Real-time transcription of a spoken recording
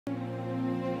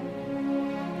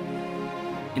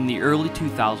In the early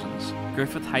 2000s,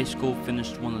 Griffith High School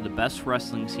finished one of the best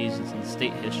wrestling seasons in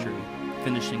state history,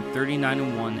 finishing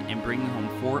 39-1 and bringing home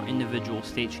 4 individual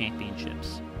state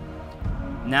championships.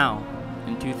 Now,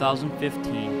 in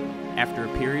 2015, after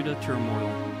a period of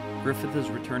turmoil, Griffith is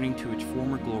returning to its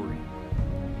former glory.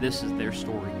 This is their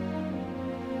story.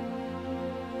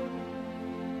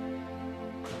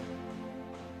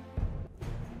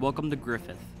 Welcome to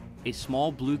Griffith, a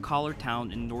small blue-collar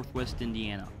town in northwest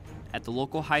Indiana. At the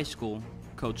local high school,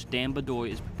 Coach Dan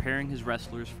Bedoy is preparing his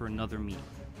wrestlers for another meet.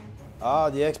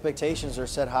 The expectations are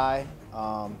set high.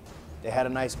 They had a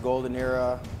nice golden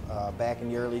era back in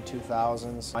the early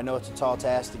 2000s. I know it's a tall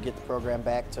task to get the program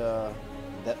back to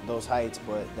those heights,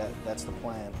 but that's the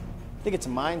plan. I think it's a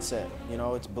mindset, you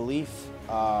know, it's belief.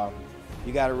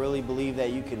 You got to really believe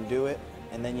that you can do it,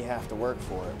 and then you have to work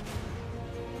for it.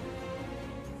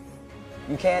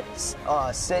 You can't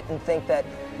sit and think that,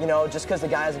 you know, just because the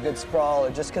guy has a good sprawl or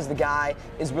just because the guy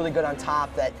is really good on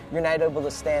top that you're not able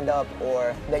to stand up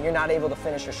or that you're not able to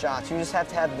finish your shots. You just have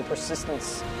to have the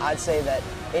persistence, I'd say, that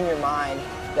in your mind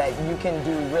that you can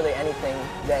do really anything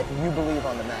that you believe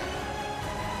on the mat.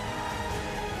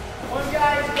 One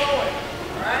guy is going,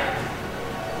 all right?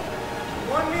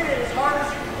 1 minute as hard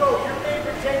as you can go. Your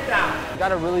favorite takedown. You got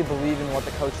to really believe in what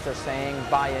the coaches are saying,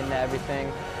 buy into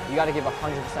everything. You got to give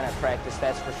 100% at practice,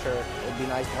 that's for sure. It'd be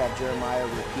nice to have Jeremiah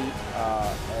repeat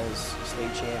as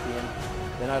state champion.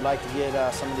 Then I'd like to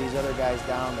get some of these other guys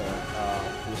down there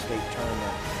for the state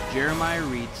tournament. Jeremiah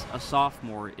Reitz, a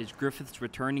sophomore, is Griffith's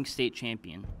returning state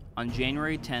champion. On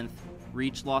January 10th,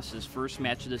 Reitz lost his first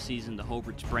match of the season to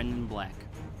Hobart's Brendan Black.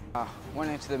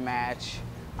 Went into the match.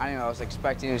 I was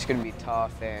expecting it was going to be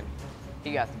tough, and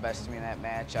he got the best of me in that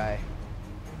match. I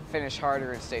finished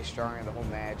harder and stayed stronger the whole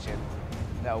match, and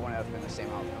that wouldn't have been the same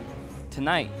outcome.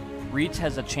 Tonight, Reitz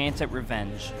has a chance at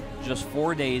revenge, just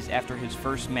 4 days after his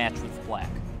first match with Black.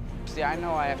 See, I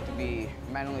know I have to be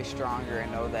mentally stronger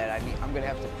and know that I'm going to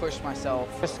have to push myself.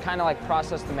 Just kind of like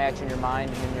process the match in your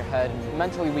mind and in your head.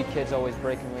 Mentally weak kids always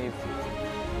break and leave.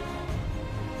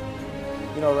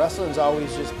 You know, wrestling's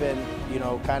always just been, you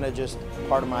know, kind of just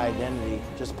part of my identity,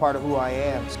 just part of who I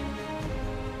am.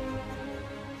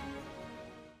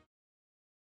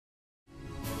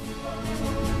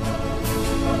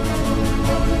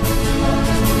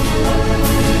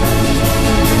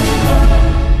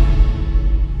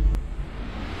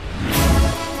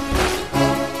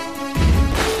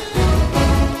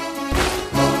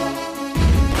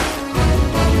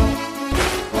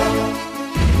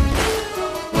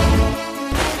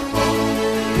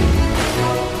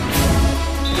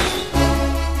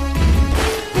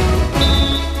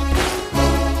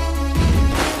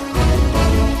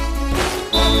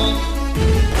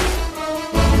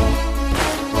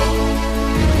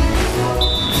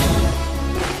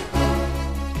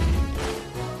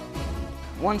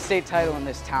 One state title in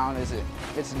this town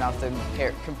it's nothing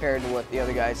compared to what the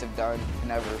other guys have done. You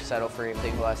never settle for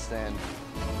anything less than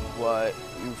what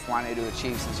you've wanted to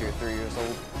achieve since you're 3 years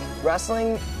old.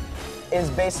 Wrestling is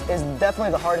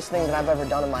definitely the hardest thing that I've ever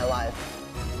done in my life.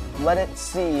 Let it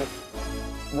see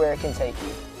where it can take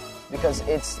you, because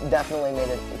it's definitely made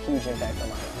a huge impact on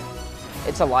my life.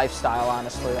 It's a lifestyle,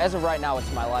 honestly. As of right now,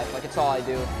 it's my life. Like, it's all I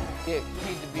do. You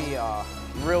need to be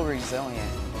real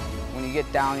resilient. When you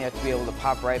get down, you have to be able to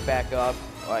pop right back up,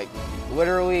 like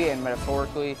literally and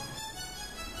metaphorically.